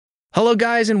Hello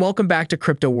guys and welcome back to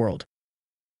Crypto World.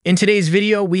 In today's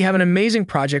video, we have an amazing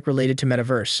project related to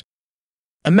Metaverse.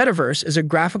 A metaverse is a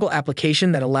graphical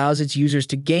application that allows its users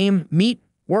to game, meet,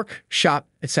 work, shop,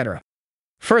 etc.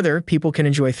 Further, people can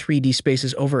enjoy 3D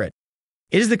spaces over it.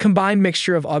 It is the combined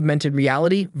mixture of augmented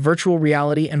reality, virtual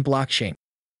reality, and blockchain.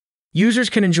 Users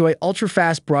can enjoy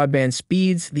ultra-fast broadband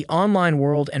speeds, the online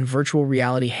world, and virtual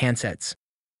reality handsets.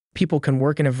 People can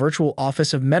work in a virtual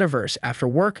office of Metaverse after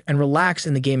work and relax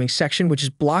in the gaming section, which is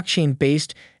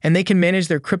blockchain-based, and they can manage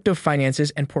their crypto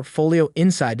finances and portfolio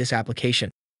inside this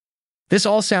application. This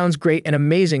all sounds great and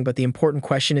amazing, but the important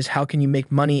question is, how can you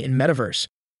make money in Metaverse?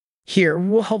 Here,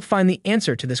 we'll help find the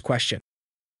answer to this question.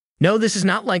 No, this is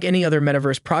not like any other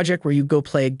Metaverse project where you go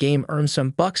play a game, earn some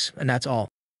bucks, and that's all.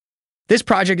 This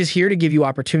project is here to give you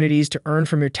opportunities to earn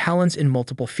from your talents in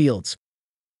multiple fields.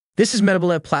 This is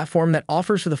Metable platform that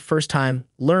offers for the first time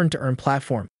Learn to Earn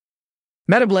platform.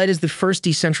 Metable is the first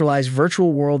decentralized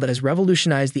virtual world that has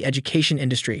revolutionized the education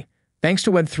industry, thanks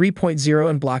to Web 3.0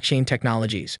 and blockchain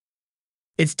technologies.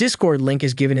 Its Discord link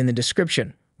is given in the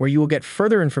description, where you will get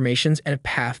further information and a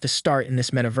path to start in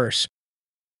this metaverse.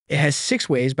 It has 6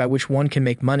 ways by which one can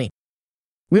make money.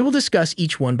 We will discuss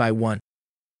each one by one.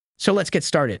 So let's get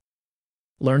started.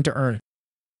 Learn to Earn.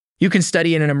 You can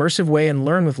study in an immersive way and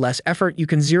learn with less effort. You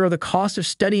can zero the cost of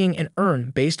studying and earn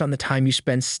based on the time you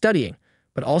spend studying,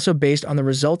 but also based on the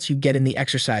results you get in the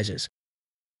exercises.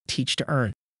 Teach to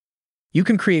Earn. You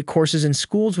can create courses in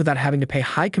schools without having to pay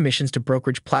high commissions to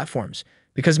brokerage platforms,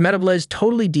 because Metable is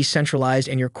totally decentralized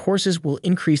and your courses will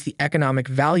increase the economic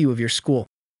value of your school.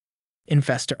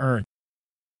 Invest to Earn.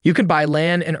 You can buy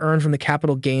land and earn from the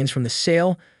capital gains from the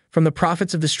sale, from the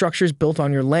profits of the structures built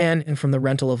on your land, and from the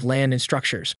rental of land and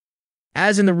structures.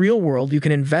 As in the real world, you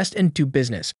can invest and do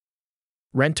business.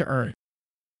 Rent to Earn.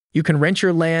 You can rent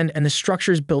your land and the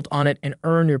structures built on it and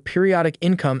earn your periodic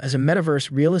income as a metaverse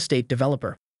real estate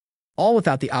developer, all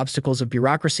without the obstacles of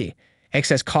bureaucracy,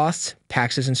 excess costs,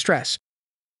 taxes, and stress.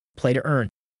 Play to Earn.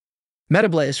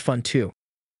 Metable is fun too.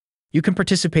 You can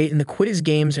participate in the quiz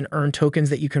games and earn tokens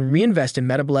that you can reinvest in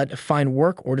Metable to find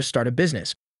work or to start a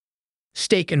business.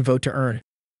 Stake and Vote to Earn.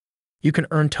 You can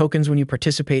earn tokens when you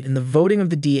participate in the voting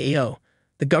of the DAO,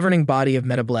 the governing body of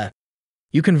Metable.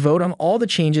 You can vote on all the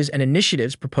changes and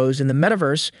initiatives proposed in the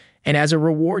metaverse, and as a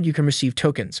reward, you can receive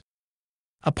tokens.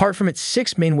 Apart from its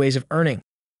 6 main ways of earning,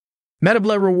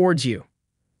 Metable rewards you.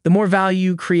 The more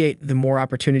value you create, the more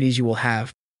opportunities you will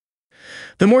have.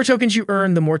 The more tokens you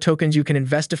earn, the more tokens you can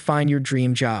invest to find your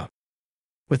dream job.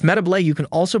 With Metable, you can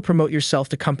also promote yourself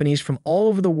to companies from all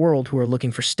over the world who are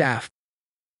looking for staff.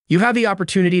 You have the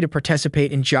opportunity to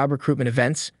participate in job recruitment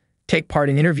events, take part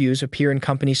in interviews, appear in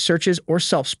company searches, or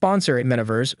self-sponsor a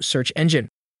Metaverse search engine.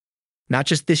 Not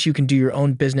just this, you can do your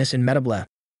own business in Metable.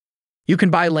 You can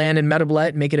buy land in Metable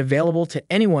and make it available to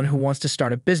anyone who wants to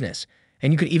start a business,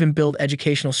 and you can even build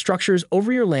educational structures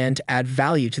over your land to add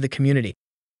value to the community.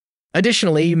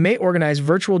 Additionally, you may organize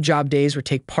virtual job days or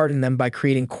take part in them by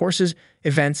creating courses,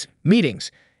 events,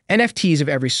 meetings, NFTs of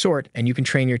every sort, and you can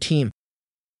train your team.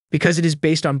 Because it is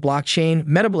based on blockchain,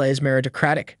 Metable is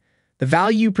meritocratic. The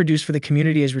value you produce for the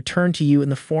community is returned to you in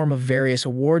the form of various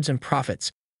awards and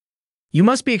profits. You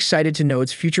must be excited to know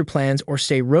its future plans or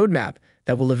say roadmap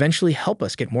that will eventually help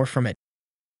us get more from it.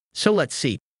 So let's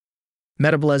see.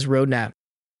 Metable's roadmap.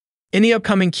 In the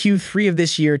upcoming Q3 of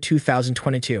this year,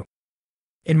 2022.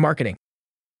 In marketing,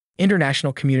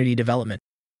 international community development,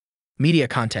 media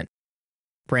content,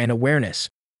 brand awareness,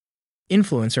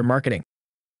 influencer marketing,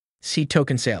 seed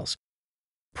token sales,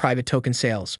 private token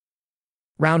sales,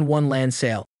 round 1 land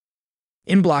sale,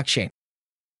 in blockchain,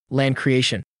 land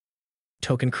creation,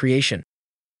 token creation,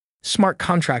 smart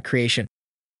contract creation,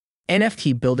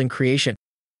 NFT building creation,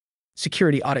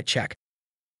 security audit check,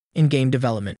 in-game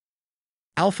development,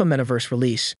 alpha metaverse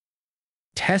release,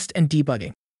 test and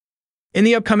debugging. In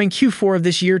the upcoming Q4 of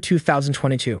this year,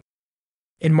 2022.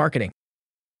 In marketing,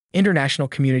 international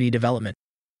community development,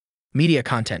 media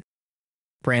content,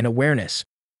 brand awareness,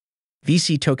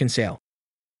 VC token sale,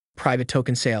 private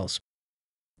token sales,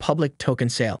 public token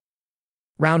sale,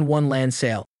 round 1 land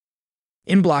sale,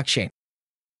 in blockchain,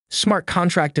 smart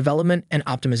contract development and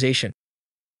optimization,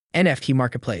 NFT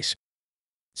marketplace,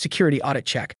 security audit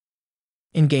check,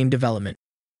 in-game development,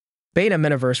 beta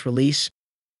metaverse release,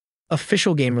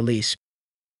 official game release.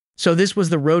 So this was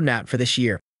the roadmap for this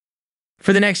year.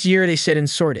 For the next year, they said in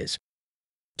sort is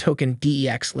token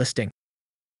DEX listing,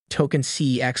 token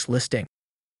CEX listing,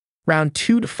 round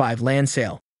 2 to 5 land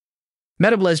sale,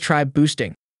 Metable's tribe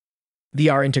boosting,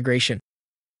 VR integration,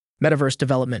 metaverse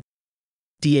development,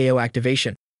 DAO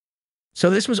activation. So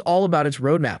this was all about its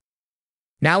roadmap.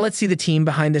 Now let's see the team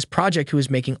behind this project who is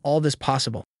making all this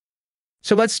possible.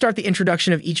 So let's start the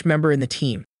introduction of each member in the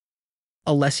team.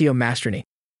 Alessio Mastrini,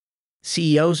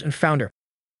 CEOs and founder.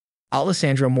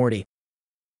 Alessandro Morti,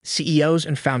 CEOs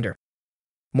and founder.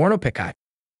 Morno Picai,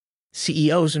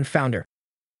 CEOs and founder.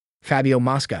 Fabio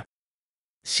Mosca,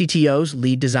 CTOs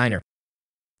lead designer.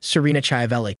 Serena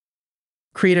Chiavelli,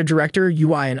 creative director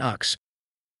UI and UX.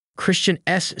 Christian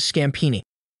S. Scampini,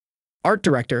 art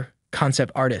director,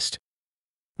 concept artist.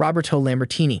 Roberto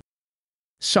Lambertini,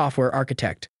 software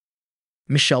architect.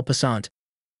 Michelle Passant,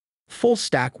 full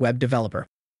stack web developer.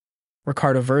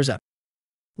 Ricardo Verza,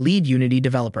 lead Unity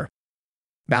developer.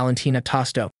 Valentina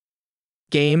Tosto,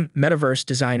 game metaverse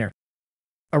designer.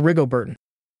 Arrigo Burton,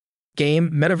 game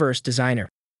metaverse designer.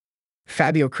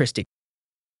 Fabio Cristi,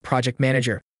 project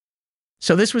manager.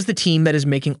 So this was the team that is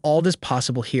making all this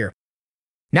possible here.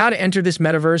 Now to enter this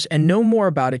metaverse and know more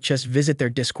about it, just visit their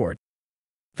Discord.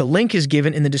 The link is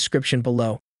given in the description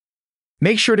below.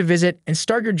 Make sure to visit and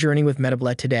start your journey with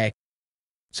Metable today.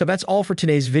 So that's all for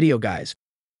today's video, guys.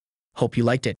 Hope you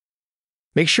liked it.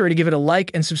 Make sure to give it a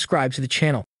like and subscribe to the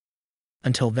channel.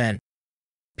 Until then,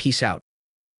 peace out.